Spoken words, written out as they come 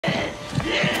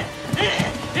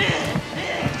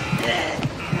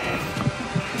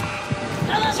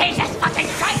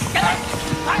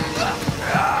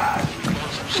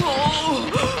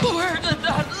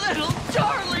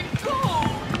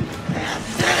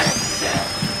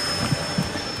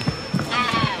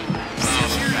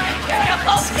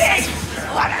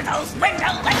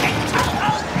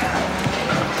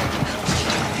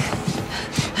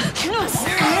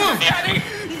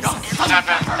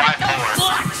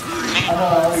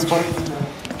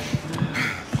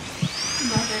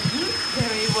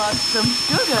Some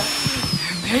sugar.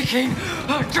 You're making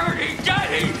a dirty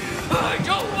daddy. I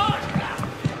don't want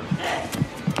that.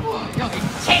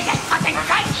 Jesus fucking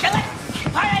Christ, kill it.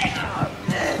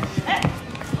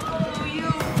 Oh,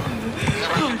 you.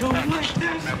 I don't like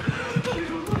this. I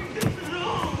don't like this at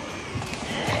all.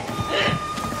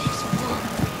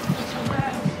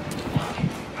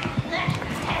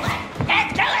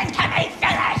 They're doing to me,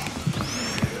 Phyllis.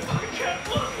 I can't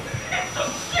look. It's so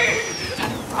steam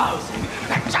and frozen.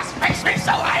 That just makes me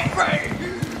so angry!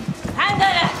 I'm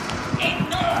gonna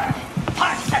ignore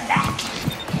parts of that.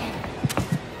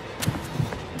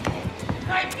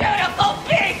 My beautiful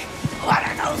pig! What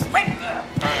are those wings?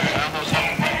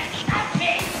 You're gonna stop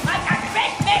me like a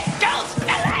Christmas ghost,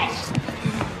 Phyllis!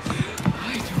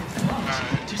 I don't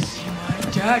want to see my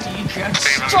daddy get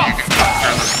struck!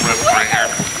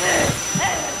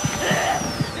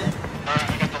 I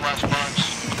got the last box.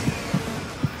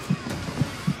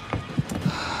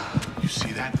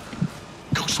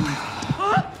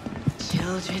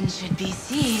 Children should be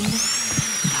seen,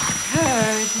 not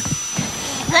heard.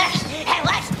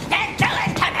 What's they're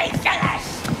doing to me, Phyllis?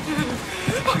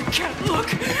 I can't look.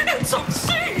 It's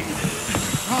obscene.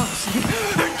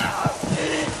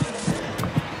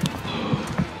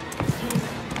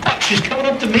 She's coming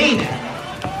up to me now.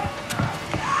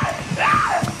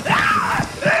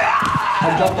 I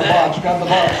dropped the box. Grab the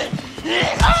box.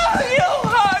 Oh, you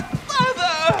hot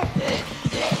mother!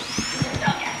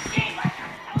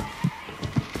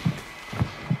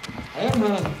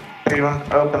 Hey, you want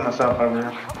to open this up over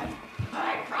here? I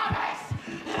promise.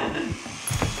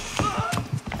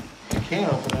 I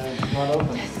can't open it. It's not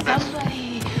open.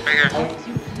 Somebody like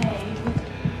to play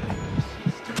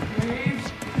with depraved,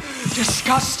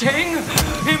 disgusting.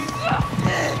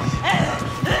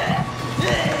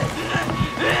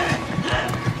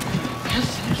 This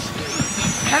is the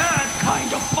bad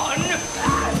kind of fun.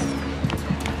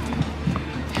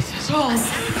 This is all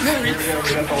very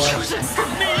confusing for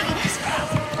me.